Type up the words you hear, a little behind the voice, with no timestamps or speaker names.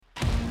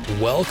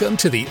Welcome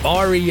to the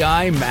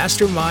REI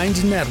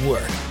Masterminds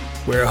Network,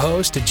 where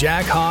host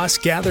Jack Haas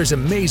gathers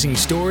amazing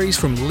stories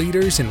from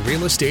leaders in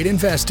real estate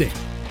investing.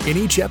 In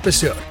each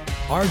episode,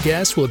 our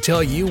guests will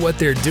tell you what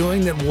they're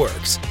doing that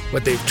works,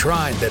 what they've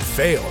tried that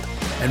failed,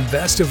 and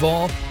best of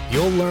all,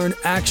 you'll learn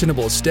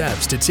actionable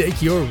steps to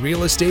take your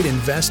real estate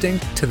investing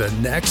to the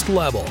next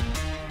level.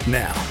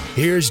 Now,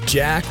 here's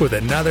Jack with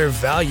another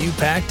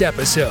value-packed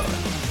episode.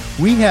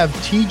 We have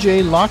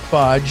TJ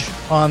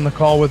Lokboj on the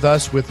call with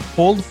us with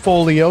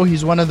Holdfolio.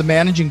 He's one of the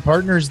managing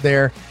partners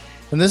there.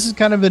 And this is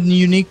kind of a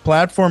unique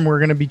platform we're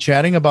going to be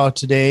chatting about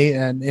today.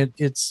 And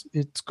it's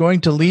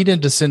going to lead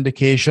into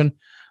syndication.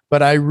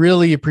 But I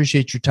really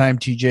appreciate your time,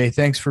 TJ.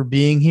 Thanks for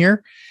being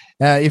here.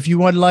 If you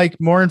would like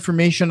more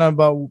information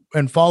about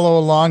and follow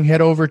along,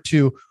 head over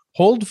to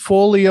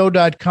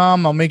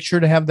holdfolio.com. I'll make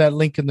sure to have that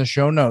link in the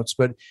show notes.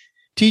 But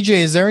TJ,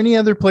 is there any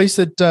other place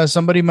that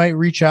somebody might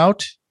reach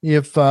out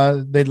if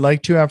they'd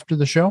like to after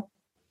the show?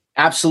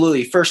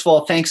 Absolutely. First of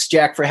all, thanks,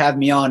 Jack, for having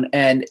me on.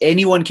 And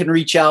anyone can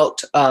reach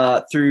out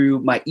through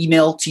my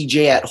email,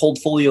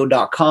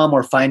 tj@holdfolio.com,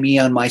 or find me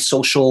on my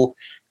social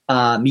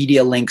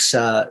media links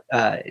on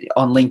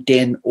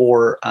LinkedIn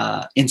or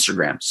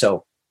Instagram.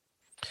 So,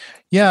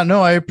 yeah,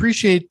 no, I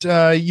appreciate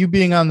you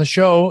being on the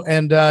show.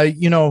 And,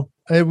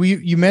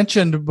 you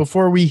mentioned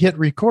before we hit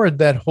record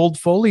that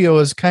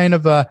Holdfolio is kind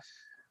of a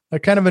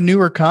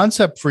newer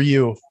concept for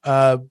you.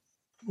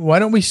 Why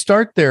don't we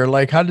start there?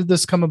 Like, how did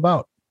this come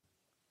about?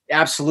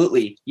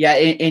 Absolutely. Yeah.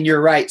 And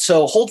you're right.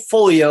 So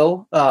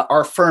Holdfolio,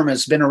 our firm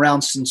has been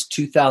around since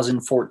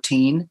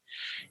 2014,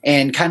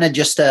 and kind of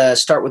just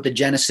start with the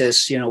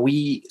genesis,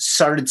 we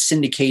started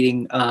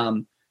syndicating,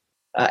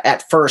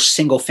 at first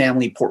single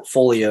family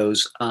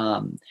portfolio's.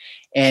 And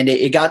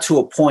it got to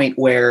a point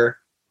where,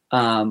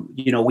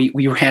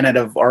 we ran out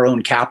of our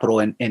own capital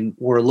and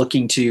we're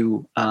looking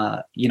to,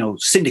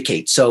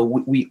 syndicate. So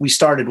we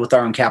started with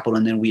our own capital,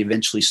 and then we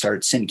eventually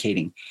started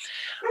syndicating.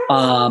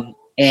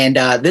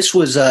 This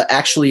was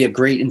actually a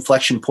great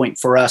inflection point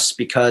for us,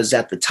 because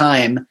at the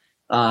time,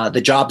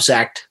 the Jobs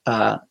Act,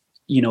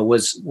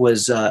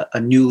 was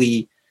a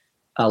newly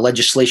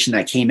legislation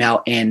that came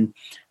out, and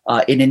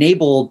it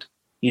enabled,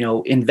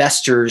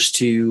 investors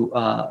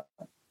to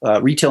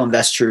retail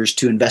investors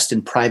to invest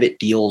in private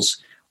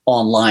deals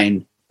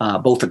online,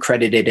 both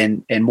accredited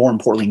and more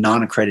importantly,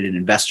 non-accredited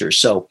investors.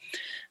 So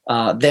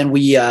then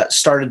we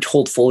started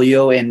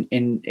Holdfolio and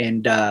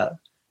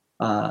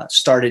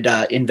started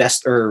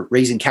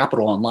raising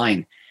capital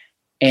online.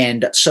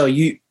 And so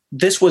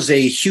this was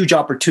a huge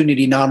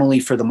opportunity, not only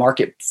for the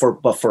market,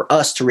 but for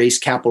us to raise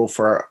capital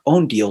for our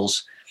own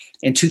deals.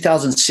 In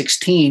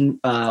 2016,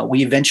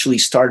 we eventually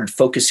started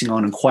focusing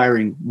on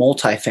acquiring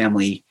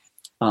multifamily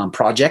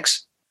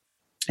projects.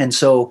 And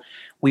so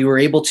we were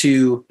able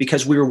to,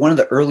 because we were one of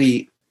the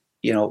early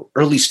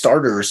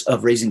starters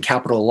of raising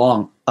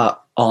capital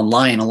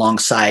online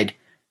alongside,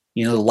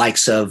 the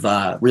likes of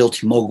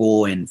Realty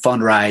Mogul and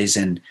Fundrise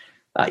and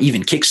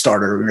even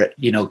Kickstarter.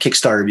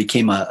 Kickstarter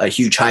became a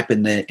huge hype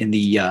in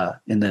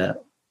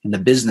the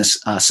business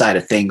side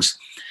of things.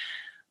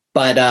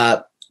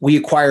 But we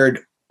acquired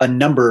a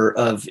number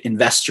of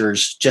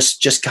investors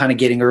just kind of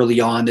getting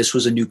early on. This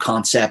was a new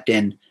concept,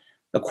 and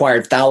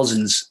acquired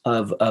thousands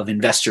of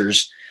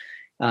investors.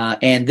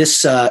 And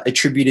this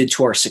attributed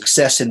to our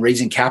success in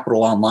raising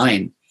capital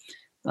online,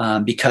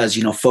 because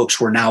folks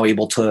were now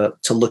able to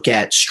look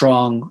at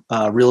strong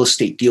real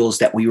estate deals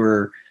that we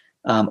were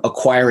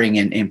acquiring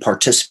and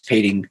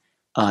participating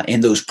in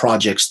those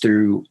projects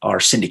through our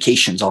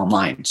syndications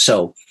online.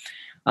 So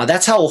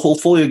that's how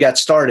Holdfolio got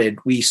started.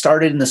 We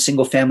started in the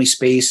single family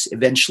space,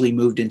 eventually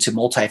moved into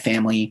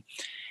multifamily.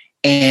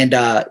 And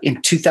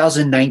in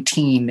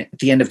 2019, at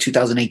the end of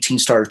 2018,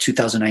 start of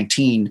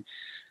 2019,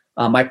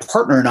 my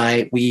partner and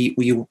I, we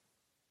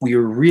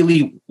were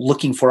really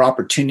looking for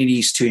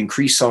opportunities to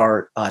increase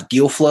our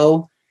deal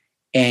flow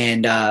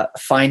and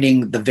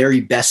finding the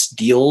very best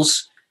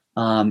deals.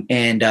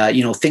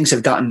 Things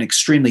have gotten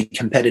extremely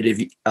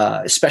competitive,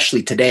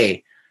 especially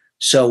today.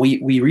 So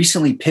we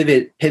recently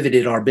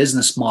pivoted our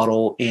business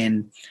model,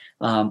 and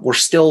we're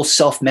still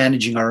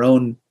self-managing our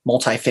own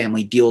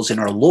multifamily deals in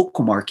our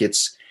local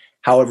markets.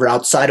 However,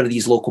 outside of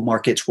these local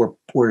markets,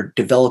 we're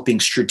developing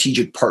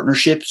strategic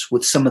partnerships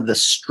with some of the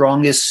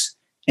strongest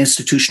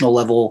institutional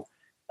level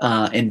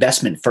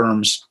investment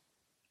firms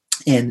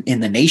in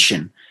the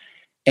nation,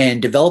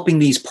 and developing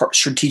these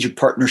strategic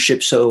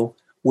partnerships so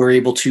we're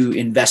able to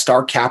invest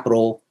our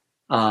capital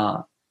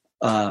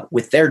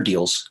with their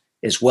deals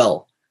as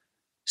well.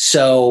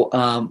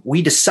 So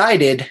we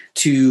decided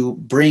to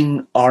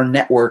bring our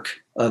network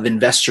of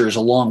investors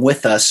along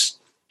with us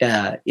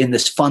in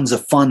this fund to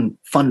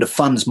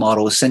funds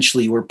model.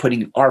 Essentially, we're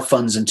putting our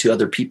funds into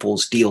other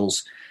people's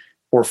deals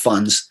or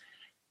funds,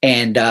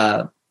 and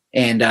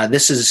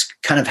this is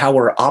kind of how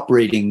we're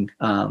operating.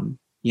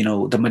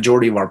 The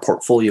majority of our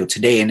portfolio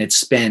today, and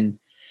it's been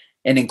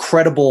an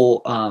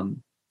incredible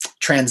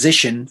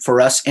transition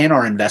for us and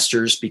our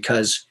investors,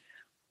 because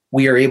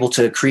we are able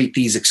to create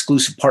these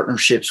exclusive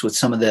partnerships with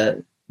some of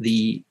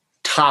the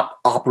top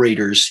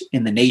operators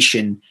in the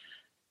nation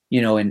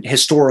and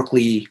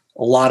historically,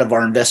 a lot of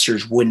our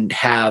investors wouldn't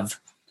have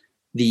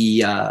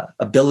the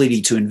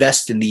ability to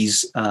invest in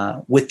these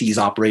with these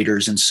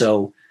operators. And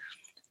so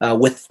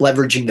with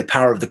leveraging the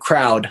power of the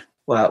crowd,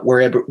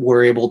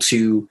 we're able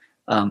to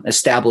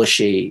establish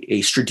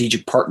a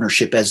strategic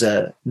partnership as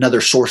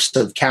another source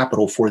of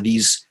capital for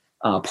these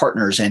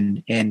partners,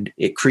 and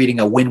it creating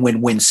a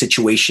win-win-win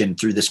situation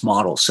through this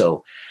model.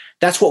 So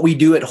that's what we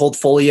do at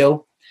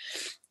Holdfolio.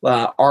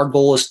 Our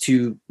goal is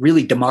to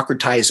really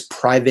democratize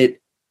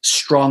private,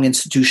 strong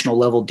institutional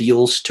level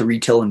deals to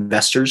retail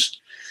investors,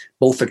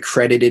 both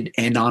accredited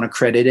and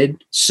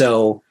non-accredited.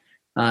 So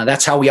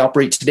that's how we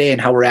operate today and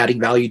how we're adding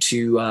value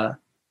to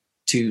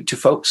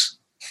folks.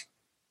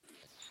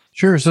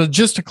 Sure. So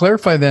just to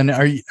clarify then,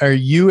 are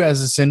you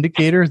as a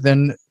syndicator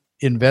then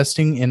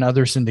investing in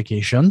other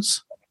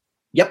syndications?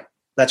 Yep,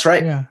 that's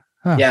right. Yeah.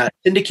 Huh. Yeah,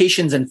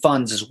 syndications and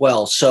funds as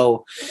well.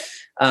 So,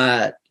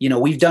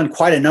 we've done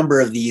quite a number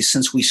of these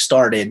since we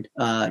started.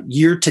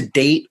 Year to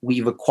date,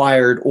 we've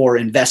acquired or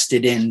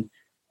invested in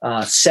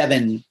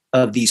 7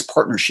 of these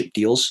partnership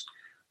deals.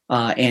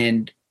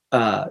 And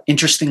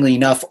interestingly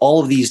enough,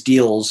 all of these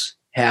deals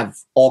have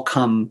all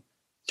come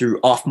through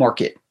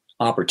off-market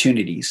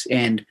opportunities.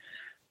 And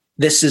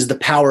this is the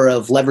power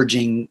of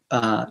leveraging,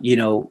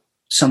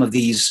 some of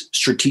these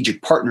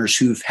strategic partners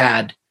who've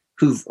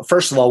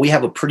first of all, we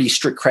have a pretty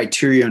strict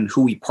criteria on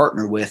who we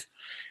partner with.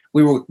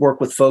 We work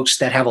with folks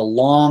that have a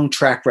long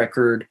track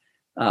record,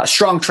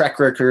 strong track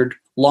record,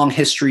 long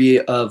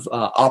history of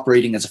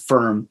operating as a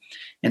firm.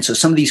 And so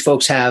some of these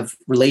folks have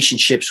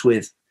relationships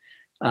with,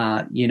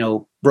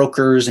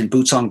 brokers and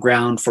boots on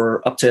ground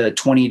for up to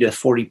 20 to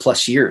 40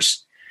 plus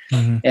years.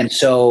 Mm-hmm. And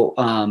so,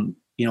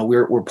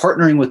 we're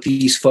partnering with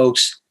these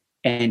folks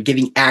and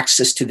giving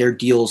access to their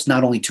deals,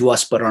 not only to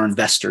us, but our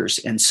investors.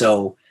 And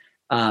so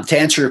to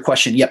answer your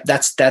question, yep,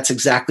 that's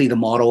exactly the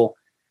model.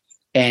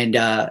 And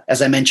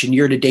as I mentioned,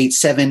 year to date,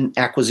 7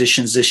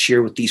 acquisitions this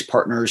year with these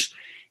partners.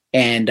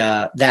 And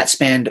that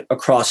spanned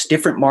across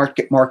different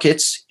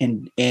markets.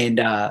 And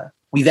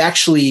we've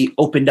actually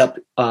opened up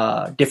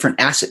different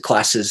asset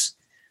classes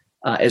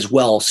as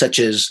well, such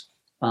as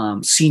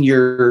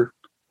senior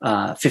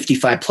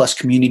 55 plus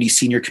community,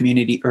 senior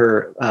community,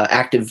 or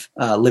active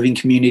living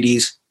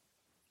communities,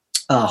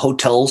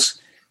 hotels,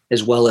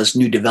 as well as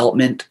new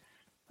development.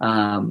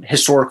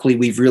 Historically,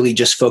 we've really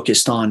just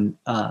focused on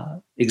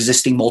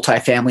existing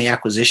multifamily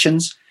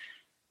acquisitions,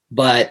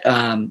 but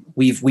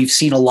we've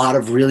seen a lot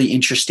of really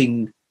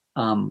interesting,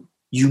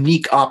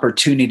 unique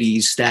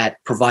opportunities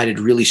that provided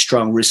really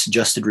strong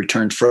risk-adjusted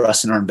returns for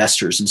us and our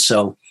investors. And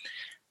so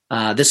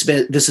this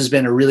has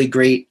been a really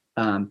great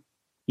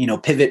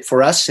pivot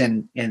for us.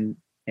 And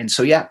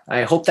so, yeah,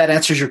 I hope that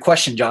answers your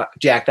question,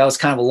 Jack. That was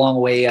kind of a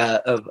long way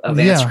of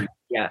answering.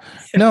 Yeah.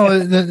 No,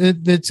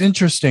 it's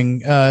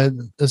interesting,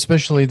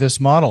 especially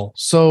this model.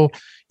 So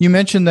you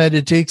mentioned that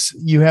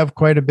you have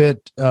quite a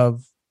bit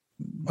of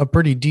a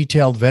pretty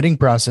detailed vetting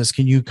process.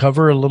 Can you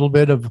cover a little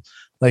bit of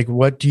like,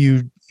 what do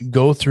you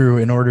go through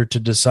in order to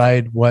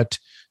decide what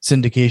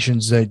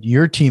syndications that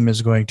your team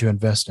is going to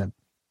invest in?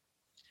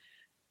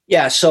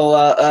 Yeah.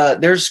 So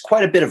there's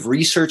quite a bit of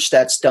research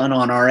that's done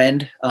on our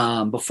end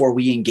before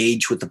we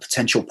engage with the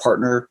potential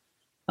partner.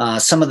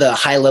 Some of the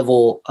high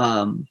level,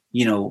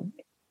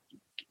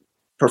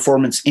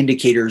 performance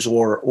indicators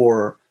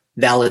or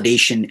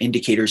validation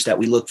indicators that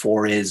we look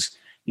for is,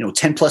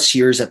 10 plus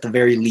years at the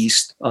very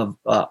least of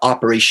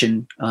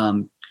operation.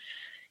 And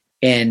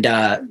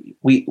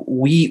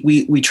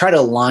we try to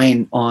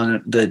align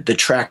on the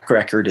track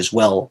record as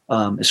well,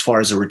 as far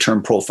as the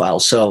return profile.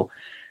 So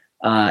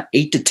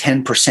 8 to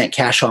 10%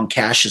 cash on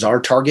cash is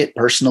our target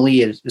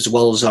personally, as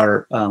well as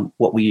our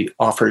what we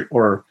offer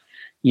or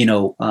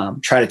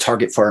try to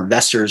target for our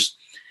investors.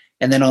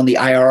 And then on the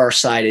IRR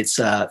side, it's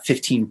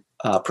 15%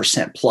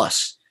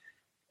 plus.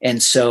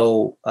 And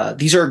so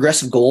these are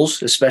aggressive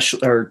goals,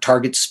 especially or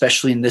targets,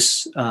 especially in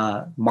this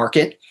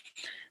market.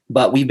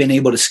 But we've been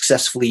able to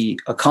successfully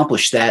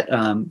accomplish that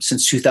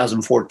since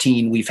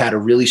 2014. We've had a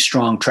really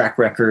strong track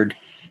record,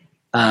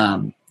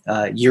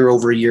 year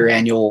over year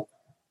annual,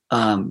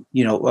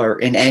 or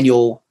an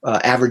annual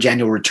average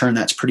annual return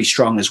that's pretty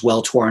strong as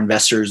well to our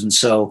investors. And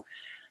so,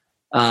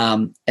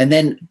 and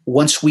then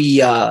once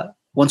we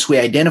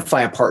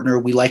identify a partner,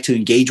 we like to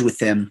engage with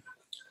them.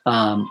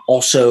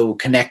 Also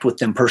connect with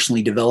them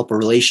personally, develop a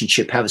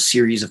relationship, have a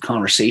series of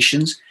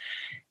conversations.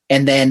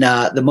 And then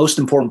the most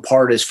important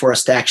part is for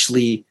us to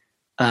actually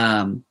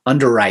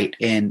underwrite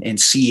and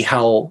see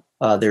how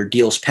their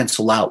deals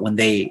pencil out when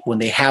they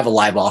have a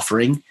live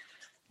offering.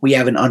 We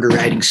have an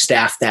underwriting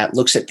staff that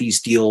looks at these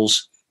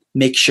deals,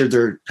 make sure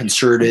they're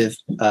conservative.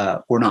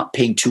 We're not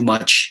paying too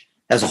much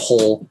as a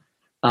whole.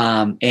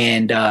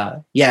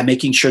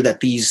 Making sure that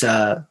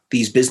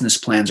these business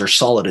plans are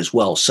solid as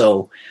well.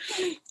 So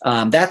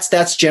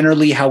that's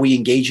generally how we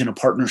engage in a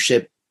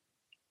partnership.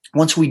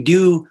 Once we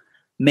do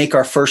make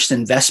our first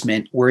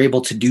investment, we're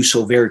able to do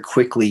so very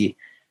quickly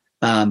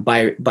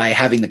by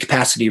having the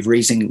capacity of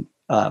raising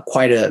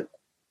quite a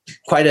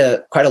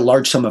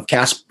large sum of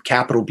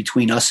capital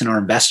between us and our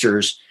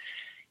investors.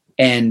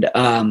 And,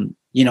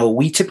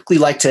 we typically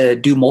like to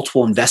do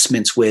multiple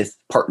investments with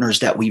partners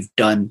that we've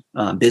done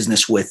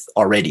business with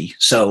already.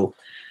 So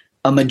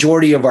a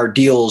majority of our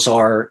deals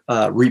are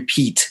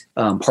repeat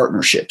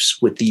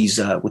partnerships with these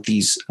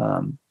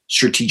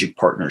strategic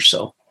partners.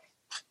 So,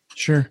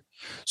 sure.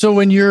 So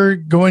when you're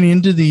going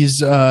into these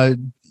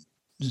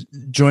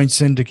joint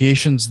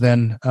syndications,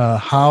 then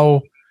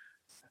how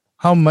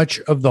much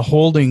of the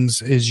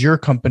holdings is your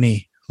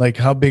company? Like,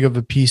 how big of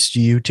a piece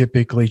do you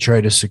typically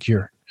try to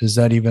secure? Is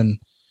that even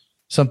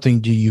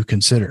something do you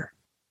consider?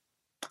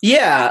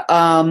 Yeah,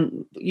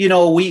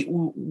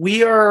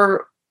 we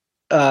are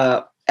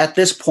at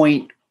this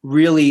point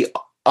really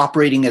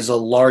operating as a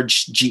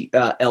large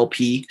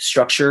LP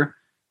structure.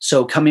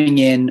 So coming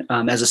in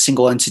as a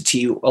single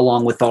entity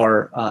along with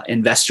our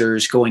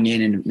investors going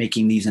in and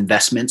making these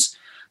investments.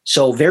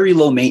 So very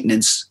low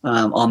maintenance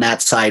on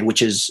that side,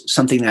 which is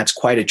something that's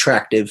quite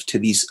attractive to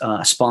these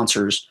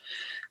sponsors.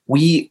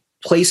 We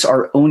place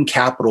our own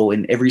capital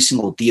in every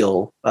single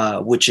deal,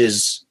 which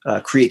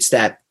creates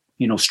that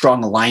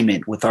strong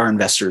alignment with our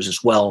investors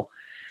as well.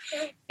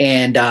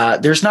 And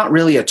there's not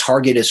really a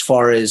target as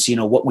far as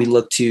what we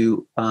look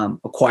to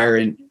acquire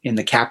in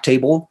the cap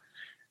table,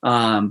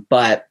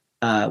 but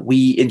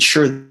we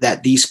ensure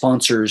that these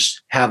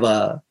sponsors have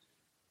a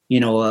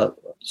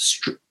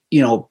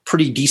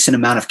pretty decent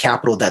amount of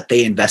capital that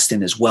they invest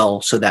in as well,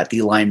 so that the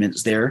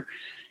alignment's there.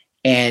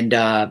 And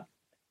to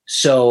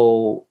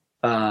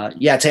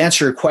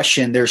answer your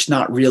question, there's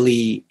not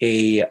really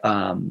a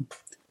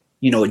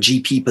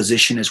GP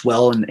position as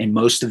well in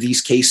most of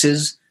these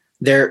cases.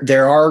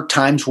 There are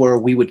times where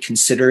we would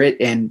consider it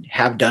and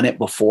have done it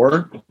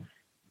before,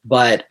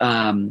 but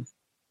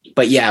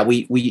yeah,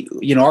 we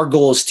our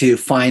goal is to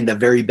find the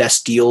very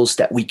best deals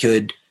that we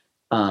could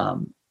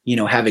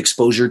have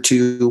exposure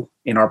to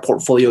in our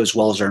portfolio as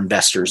well as our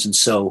investors. And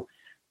so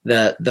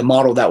the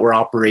model that we're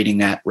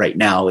operating at right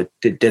now,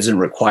 it doesn't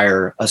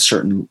require a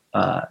certain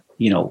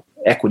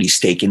equity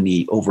stake in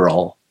the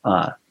overall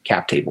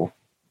cap table.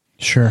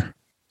 Sure.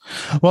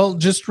 Well,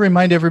 just to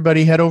remind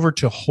everybody, head over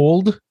to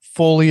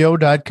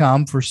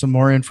holdfolio.com for some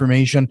more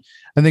information.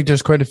 I think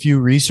there's quite a few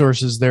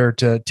resources there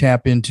to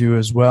tap into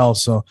as well.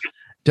 So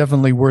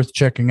definitely worth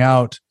checking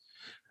out.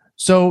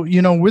 So,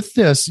 with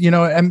this,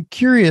 I'm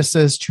curious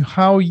as to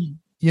how,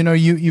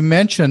 you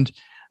mentioned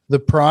the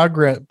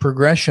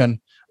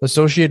progression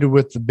associated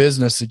with the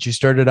business, that you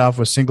started off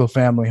with single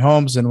family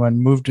homes and when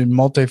moved in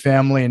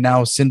multifamily and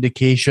now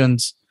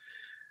syndications.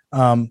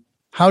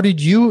 How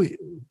did you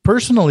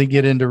personally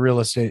get into real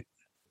estate?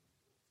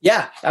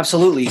 Yeah,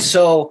 absolutely.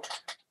 So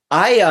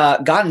I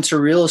got into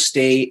real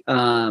estate,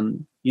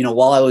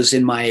 while I was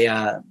in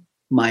my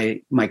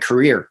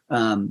career.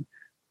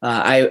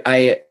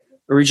 I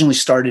originally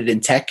started in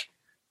tech,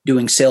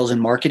 doing sales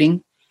and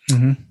marketing,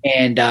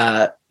 and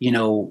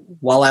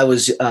while I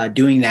was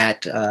doing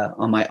that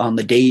on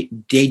the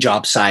day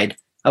job side,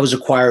 I was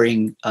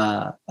acquiring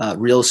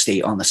real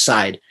estate on the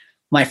side.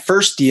 My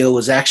first deal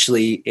was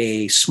actually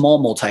a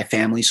small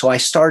multifamily. So I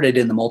started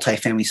in the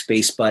multifamily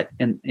space, but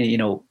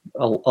a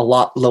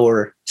lot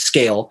lower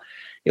scale.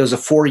 It was a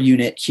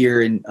 4-unit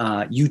here in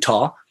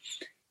Utah,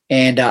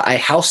 and I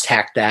house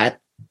hacked that.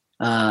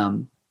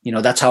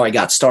 That's how I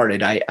got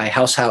started. I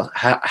house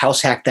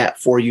hacked that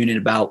 4-unit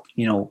about,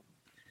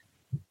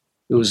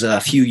 it was a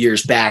few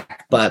years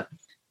back, but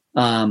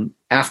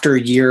after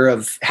a year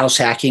of house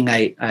hacking,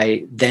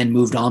 I then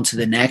moved on to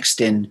the next.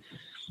 And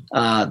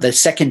the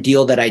second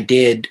deal that I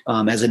did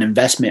as an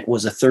investment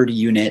was a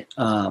 30-unit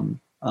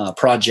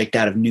project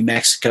out of New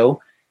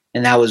Mexico.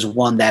 And that was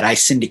one that I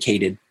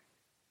syndicated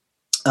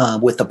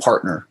with a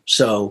partner.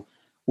 So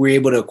we were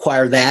able to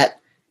acquire that.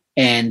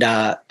 And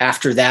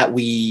after that,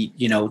 we,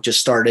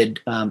 just started.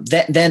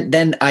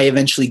 Then I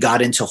eventually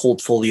got into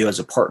Holdfolio as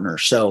a partner.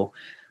 So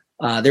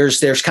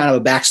there's kind of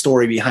a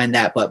backstory behind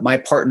that. But my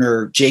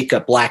partner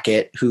Jacob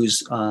Blackett, who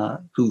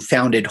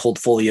founded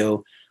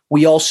Holdfolio,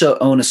 we also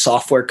own a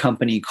software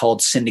company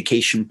called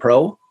Syndication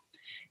Pro.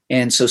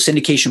 And so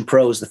Syndication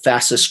Pro is the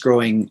fastest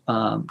growing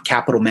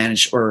capital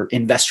or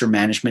investor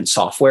management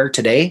software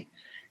today.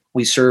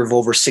 We serve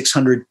over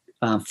 600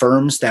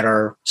 firms that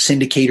are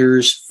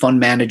syndicators, fund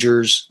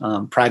managers,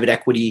 private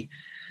equity.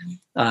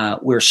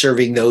 We're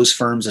serving those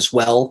firms as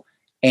well.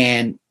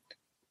 And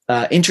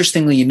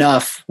interestingly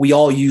enough, we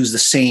all use the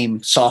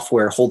same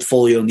software,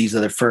 Holdfolio and these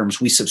other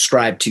firms. We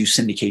subscribe to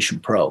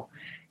Syndication Pro.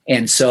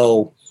 And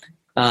so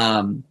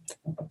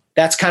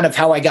that's kind of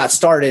how I got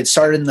started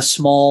in the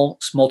small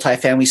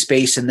multifamily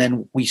space. And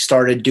then we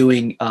started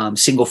doing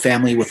single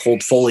family with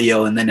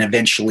Holdfolio. And then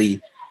eventually,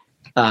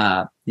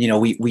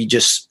 we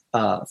just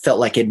felt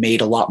like it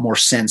made a lot more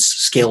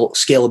sense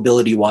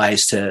scalability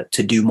wise to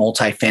do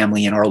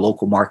multifamily in our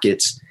local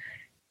markets.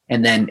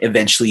 And then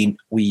eventually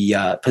we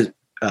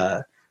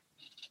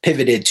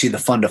pivoted to the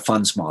fund of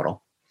funds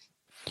model.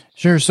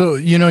 Sure. So,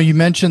 you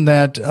mentioned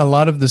that a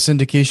lot of the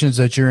syndications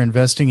that you're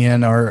investing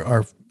in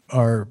are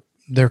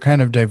they're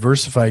kind of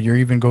diversified. You're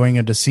even going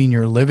into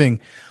senior living.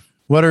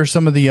 What are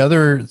some of the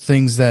other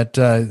things that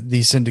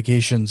these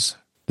syndications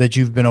that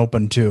you've been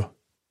open to?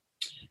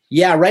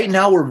 Yeah, right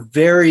now we're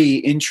very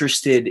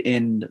interested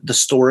in the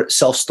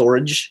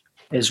self-storage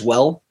as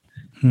well.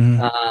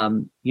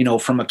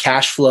 From a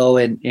cash flow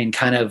and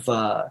kind of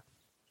a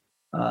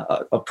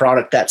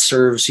product that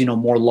serves,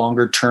 more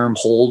longer term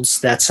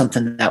holds. That's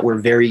something that we're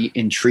very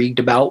intrigued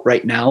about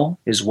right now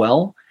as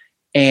well.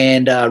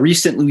 And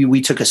recently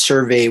we took a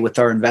survey with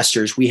our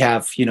investors. We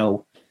have,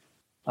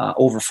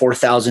 over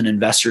 4,000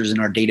 investors in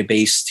our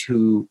database,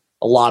 who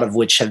a lot of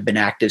which have been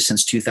active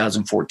since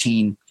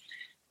 2014.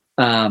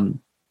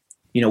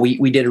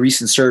 We did a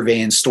recent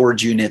survey, and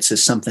storage units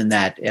is something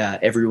that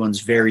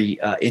everyone's very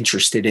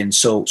interested in.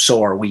 So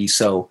are we.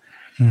 So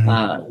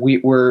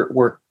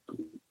we're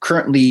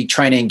currently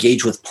trying to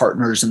engage with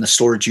partners in the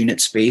storage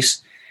unit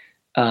space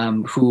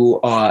who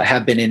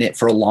have been in it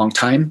for a long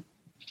time,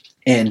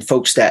 and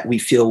folks that we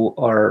feel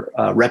are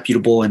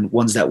reputable and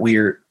ones that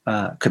we're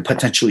could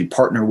potentially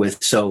partner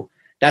with. So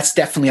that's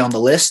definitely on the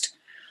list.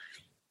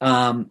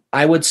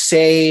 I would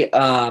say,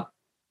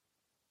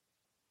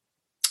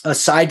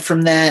 aside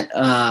from that,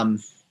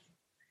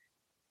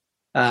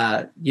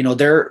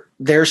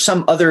 there's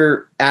some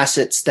other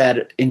assets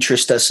that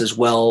interest us as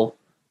well,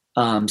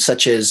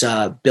 such as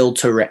build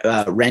to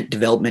rent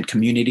development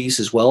communities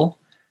as well.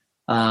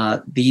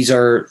 These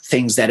are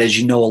things that, as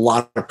you know, a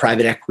lot of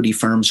private equity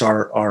firms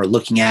are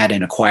looking at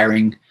and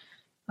acquiring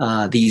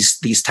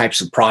these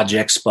types of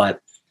projects. But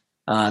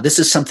this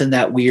is something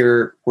that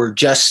we're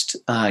just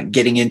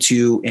getting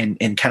into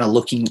and kind of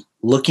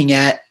looking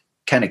at,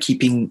 kind of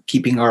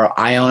keeping our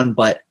eye on,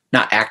 but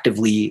not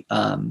actively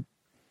kind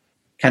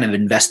of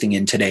investing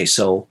in today.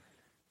 So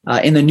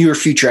in the near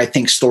future, I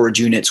think storage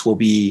units will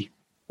be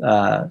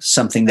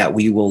something that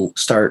we will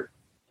start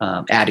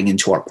adding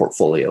into our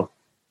portfolio.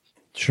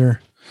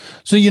 Sure.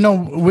 So,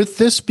 with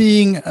this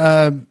being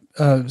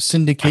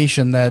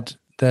syndication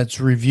that's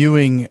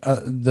reviewing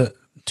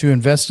to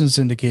invest in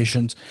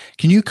syndications,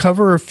 can you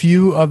cover a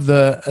few of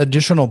the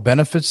additional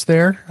benefits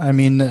there? I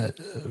mean,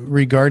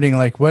 regarding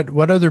like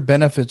what other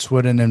benefits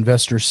would an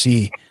investor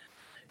see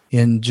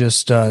in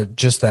just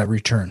that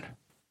return?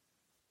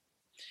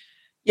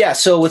 Yeah.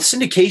 So with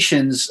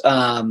syndications,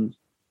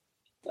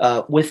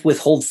 with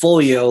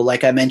Holdfolio,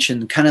 like I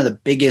mentioned, kind of the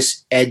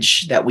biggest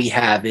edge that we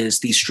have is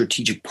these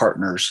strategic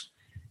partners.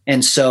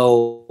 And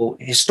so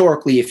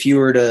historically, if you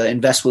were to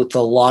invest with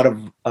a lot of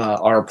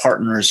our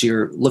partners,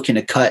 you're looking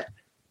to cut,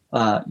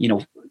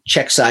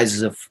 check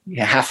sizes of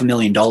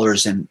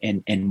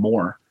 $500,000 and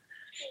more.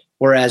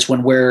 Whereas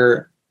when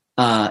we're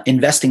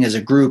investing as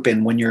a group,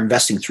 and when you're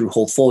investing through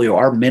Holdfolio,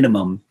 our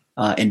minimum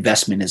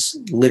investment is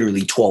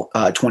literally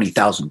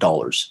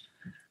 $20,000.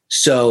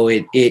 So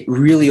it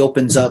really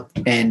opens up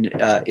and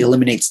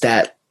eliminates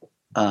that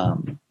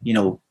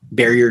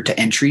barrier to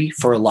entry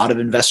for a lot of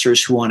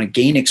investors who want to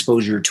gain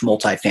exposure to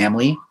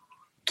multifamily.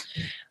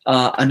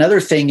 Another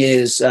thing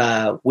is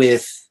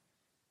with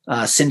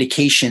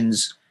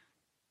syndications,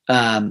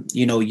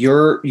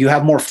 you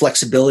have more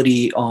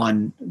flexibility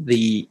on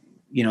the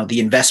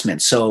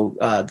investment. So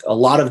a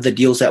lot of the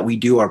deals that we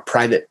do are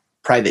private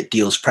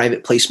deals,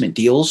 private placement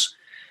deals.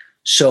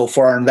 So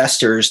for our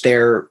investors,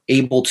 they're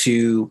able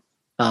to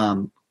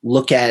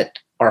look at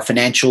our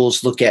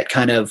financials, look at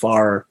kind of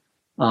our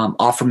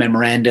offer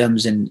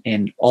memorandums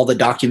and all the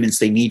documents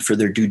they need for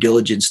their due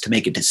diligence to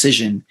make a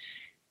decision.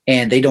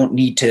 And they don't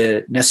need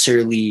to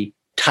necessarily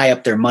tie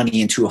up their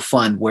money into a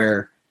fund,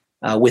 where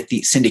with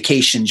the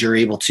syndications, you're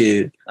able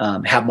to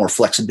have more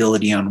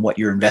flexibility on what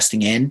you're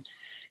investing in.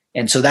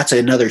 And so that's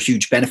another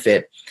huge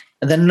benefit.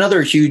 And then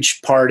another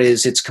huge part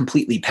is it's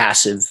completely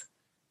passive,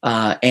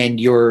 and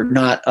you're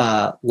not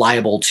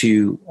liable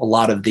to a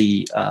lot of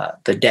the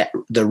debt,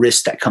 the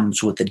risk that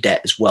comes with the debt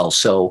as well.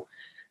 So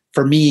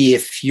for me,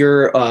 if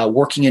you're a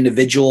working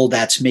individual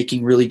that's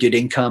making really good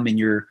income and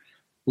you're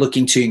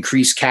looking to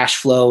increase cash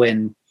flow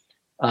and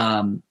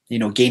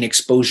gain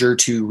exposure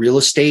to real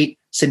estate,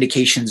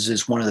 syndications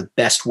is one of the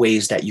best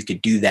ways that you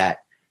could do that.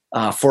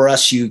 For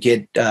us, you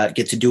get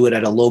to do it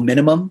at a low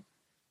minimum,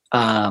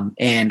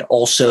 and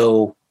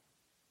also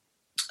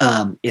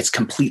it's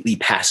completely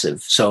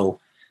passive. So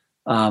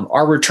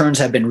our returns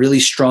have been really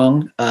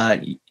strong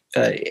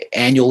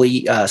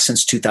annually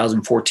since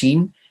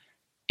 2014.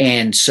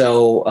 And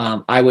so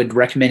I would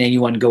recommend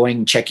anyone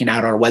checking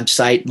out our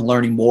website and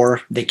learning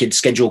more. They could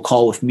schedule a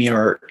call with me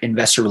or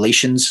investor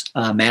relations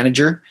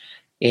manager,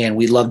 and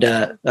we'd love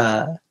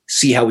to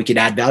see how we could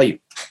add value.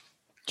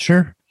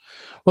 Sure.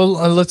 Well,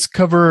 let's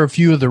cover a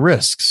few of the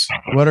risks.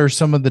 What are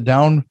some of the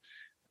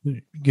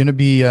going to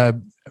be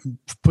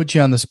put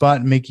you on the spot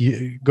and make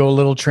you go a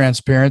little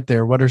transparent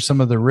there? What are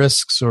some of the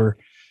risks or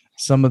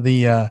some of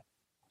the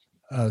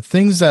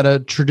things that a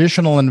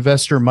traditional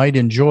investor might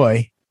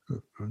enjoy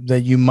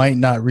that you might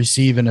not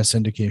receive in a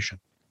syndication?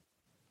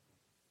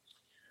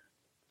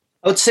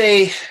 I would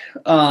say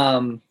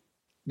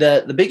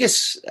the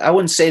biggest, I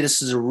wouldn't say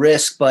this is a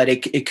risk, but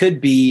it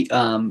could be,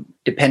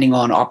 depending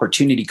on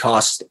opportunity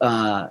cost,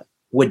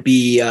 would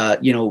be,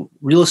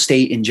 real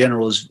estate in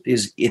general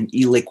is an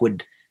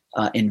illiquid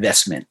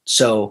investment.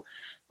 So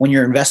when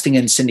you're investing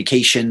in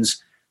syndications,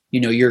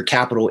 your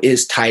capital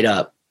is tied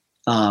up.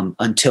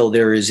 until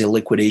there is a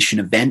liquidation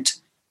event,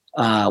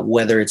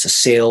 whether it's a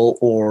sale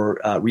or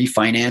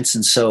refinance.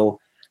 And so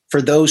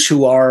for those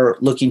who are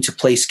looking to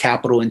place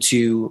capital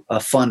into a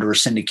fund or a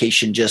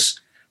syndication, just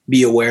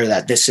be aware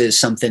that this is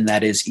something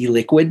that is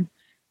illiquid,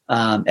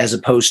 as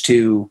opposed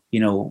to,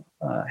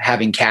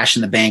 having cash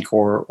in the bank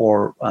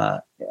or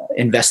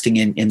investing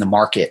in the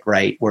market,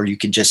 right, where you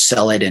can just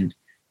sell it and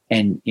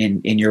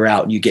you're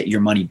out and you get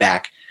your money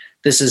back.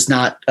 This is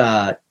not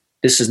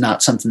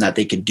something that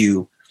they could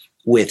do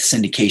with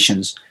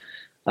syndications,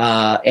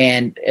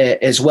 and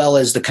as well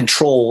as the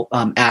control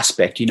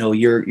aspect.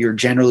 You're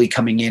generally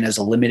coming in as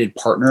a limited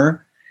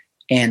partner,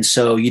 and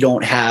so you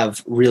don't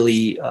have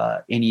really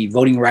any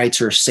voting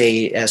rights or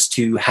say as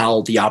to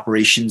how the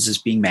operations is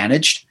being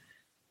managed.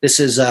 This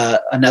is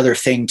another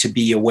thing to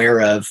be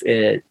aware of,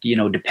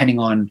 depending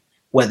on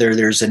whether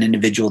there's an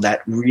individual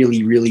that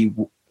really, really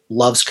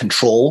loves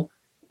control,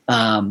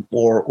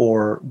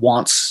 or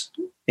wants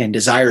and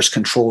desires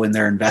control in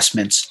their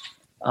investments.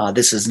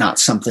 This is not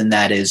something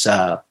that is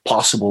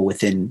possible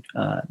within,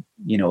 a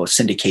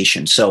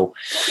syndication. So,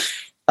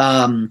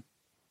 and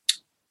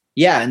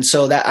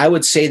so that I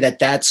would say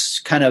that's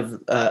kind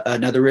of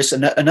another risk.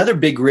 Another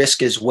big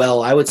risk as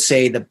well, I would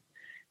say that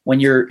when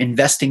you're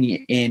investing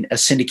in a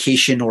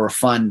syndication or a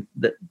fund,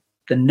 the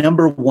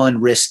number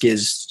one risk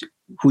is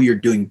who you're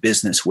doing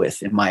business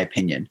with, in my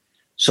opinion.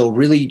 So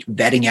really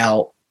vetting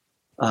out,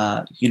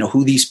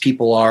 who these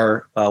people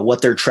are,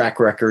 what their track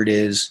record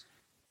is,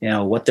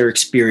 what their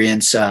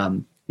experience,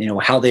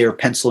 how they are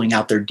penciling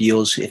out their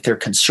deals, if they're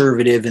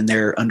conservative in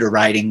their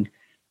underwriting.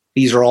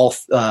 These are all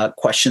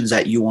questions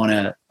that you want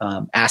to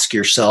ask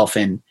yourself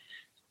and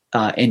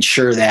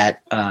ensure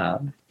that,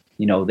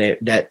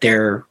 that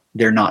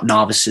they're not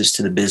novices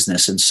to the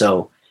business. And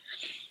so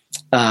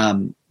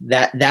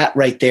that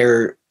right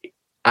there,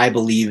 I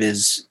believe,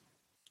 is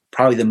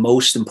probably the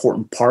most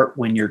important part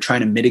when you're trying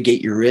to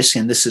mitigate your risk.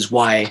 And this is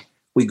why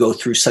we go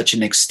through such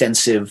an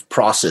extensive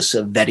process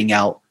of vetting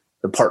out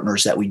the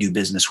partners that we do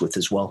business with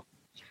as well.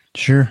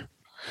 Sure.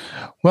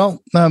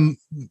 Well,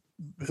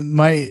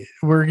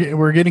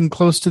 we're getting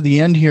close to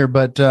the end here,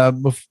 but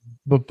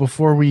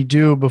before we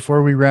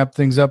wrap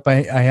things up,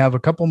 I have a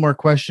couple more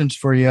questions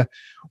for you.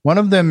 One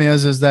of them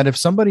is that if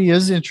somebody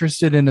is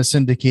interested in a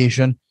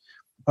syndication,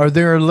 are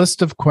there a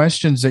list of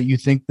questions that you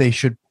think they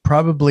should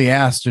probably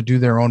ask to do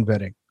their own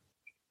vetting?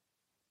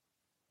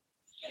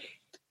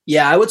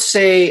 Yeah, I would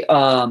say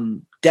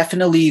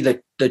definitely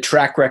the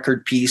track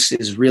record piece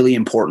is really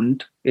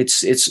important.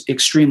 It's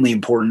extremely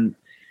important.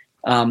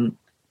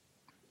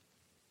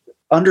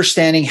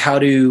 Understanding how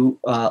to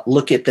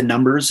look at the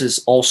numbers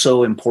is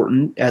also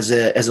important. As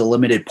a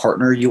limited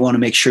partner, you want to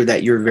make sure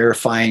that you're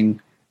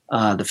verifying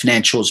the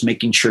financials,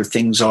 making sure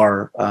things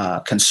are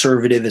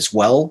conservative as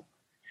well.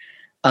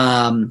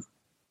 And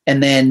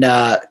then,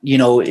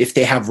 if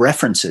they have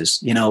references,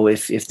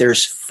 if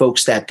there's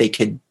folks that they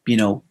could,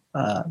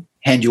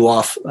 hand you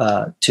off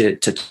to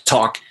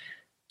talk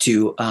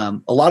to.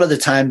 A lot of the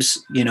times,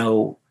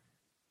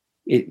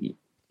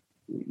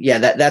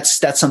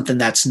 that's something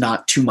that's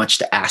not too much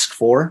to ask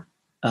for,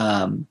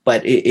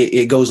 but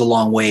it goes a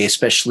long way,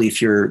 especially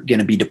if you're going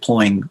to be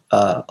deploying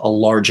a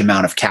large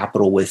amount of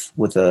capital with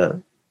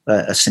a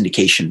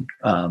syndication,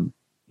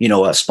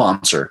 a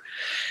sponsor.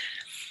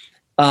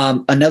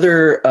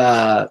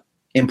 Another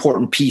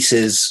important piece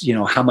is,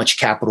 how much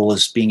capital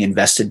is being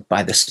invested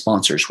by the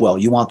sponsors. Well,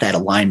 you want that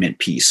alignment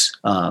piece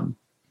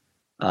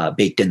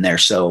baked in there.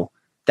 So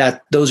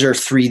those are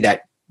three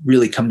that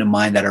really come to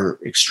mind that are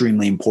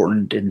extremely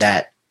important and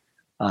that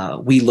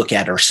we look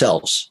at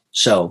ourselves.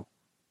 So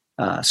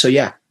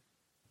yeah.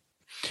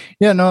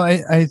 Yeah, no,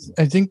 I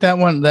think that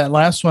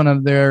last one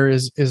of there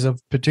is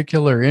of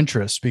particular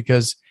interest,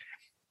 because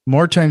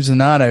more times than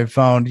not, I've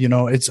found,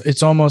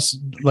 it's almost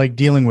like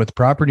dealing with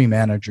property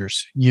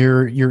managers.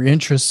 Your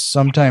interests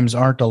sometimes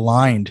aren't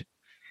aligned,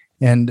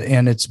 and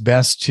it's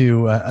best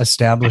to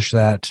establish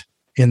that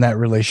in that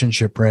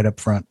relationship right up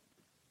front.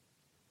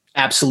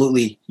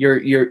 Absolutely.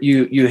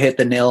 You hit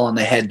the nail on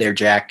the head there,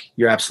 Jack.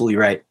 You're absolutely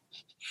right.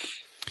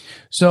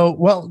 So,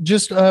 well,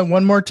 just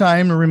one more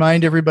time to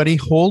remind everybody,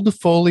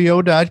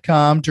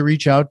 holdfolio.com to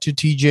reach out to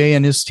TJ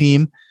and his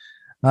team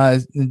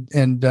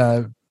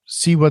and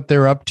see what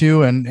they're up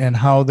to and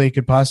how they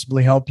could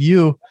possibly help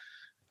you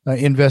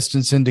invest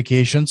in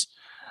syndications.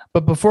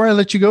 But before I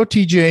let you go,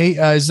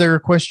 TJ, is there a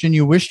question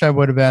you wished I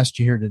would have asked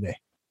you here today?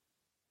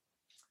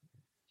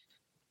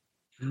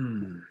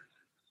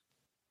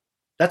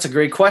 That's a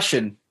great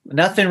question.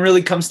 Nothing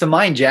really comes to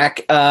mind,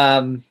 Jack.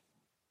 Nothing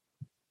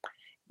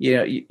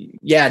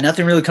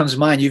really comes to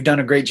mind. You've done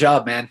a great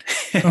job, man.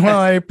 Well,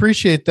 I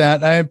appreciate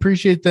that. I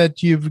appreciate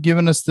that you've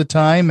given us the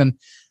time and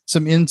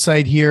some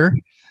insight here.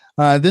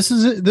 This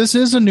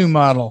is a new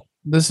model.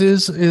 This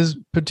is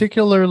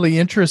particularly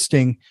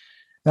interesting.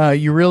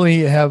 You really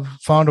have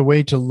found a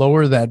way to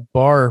lower that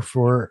bar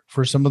for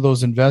some of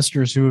those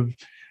investors who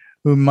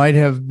might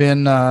have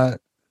been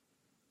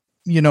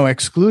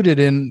excluded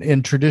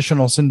in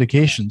traditional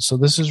syndications. So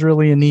this is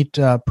really a neat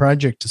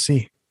project to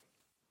see.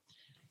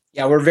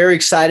 Yeah, we're very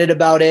excited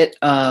about it,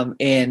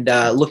 and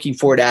looking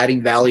forward to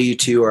adding value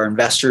to our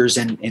investors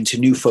and to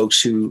new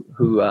folks who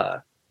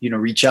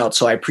reach out.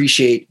 So I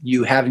appreciate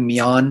you having me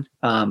on.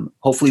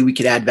 Hopefully we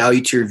could add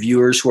value to your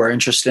viewers who are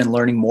interested in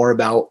learning more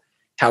about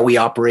how we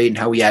operate and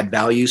how we add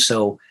value.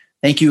 So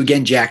thank you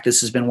again, Jack.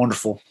 This has been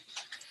wonderful.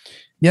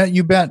 Yeah,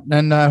 you bet.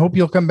 And I hope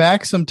you'll come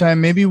back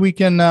sometime. Maybe we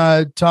can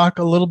talk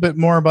a little bit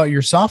more about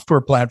your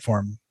software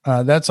platform.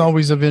 That's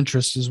always of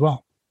interest as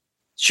well.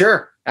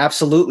 Sure.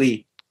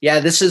 Absolutely. Yeah,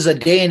 this is a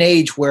day and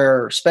age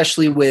where,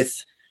 especially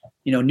with,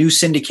 new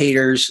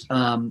syndicators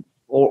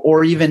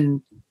or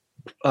even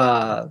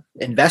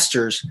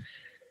investors,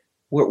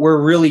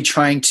 we're really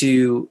trying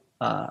to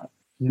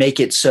make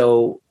it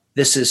so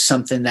this is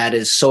something that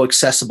is so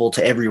accessible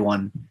to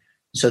everyone,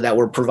 so that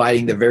we're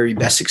providing the very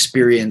best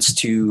experience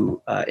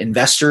to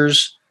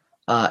investors,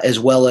 as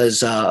well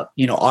as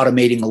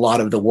automating a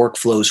lot of the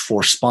workflows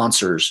for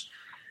sponsors.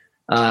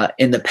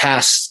 In the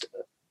past,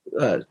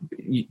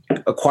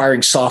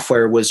 acquiring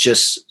software was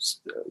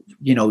just,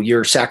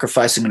 you're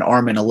sacrificing an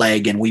arm and a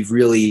leg, and we've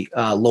really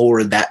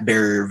lowered that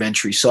barrier of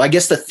entry. So I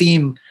guess the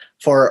theme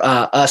for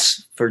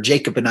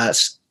Jacob and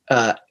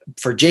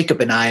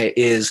I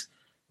is,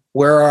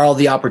 where are all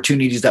the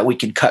opportunities that we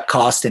can cut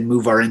costs and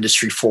move our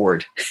industry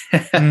forward?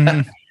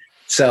 Mm-hmm.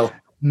 So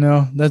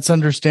no, that's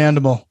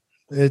understandable.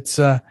 It's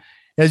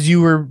as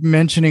you were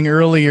mentioning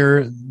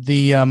earlier,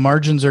 the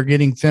margins are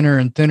getting thinner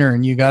and thinner,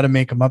 and you got to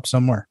make them up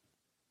somewhere.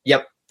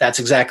 Yep. That's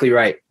exactly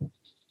right.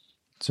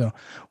 So,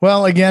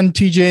 well, again,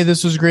 TJ,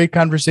 this was a great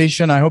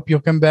conversation. I hope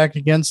you'll come back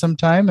again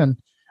sometime, and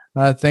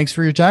thanks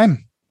for your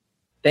time.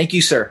 Thank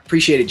you, sir.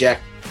 Appreciate it, Jack.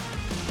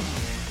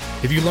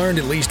 Have you learned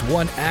at least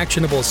one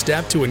actionable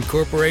step to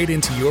incorporate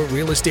into your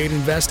real estate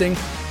investing?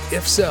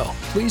 If so,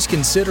 please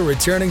consider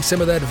returning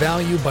some of that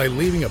value by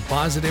leaving a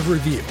positive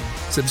review,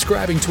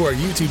 subscribing to our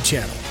YouTube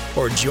channel,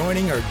 or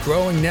joining our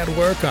growing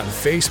network on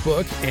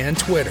Facebook and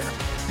Twitter.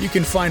 You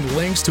can find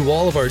links to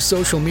all of our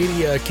social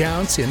media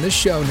accounts in the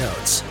show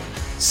notes.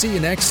 See you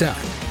next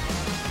time.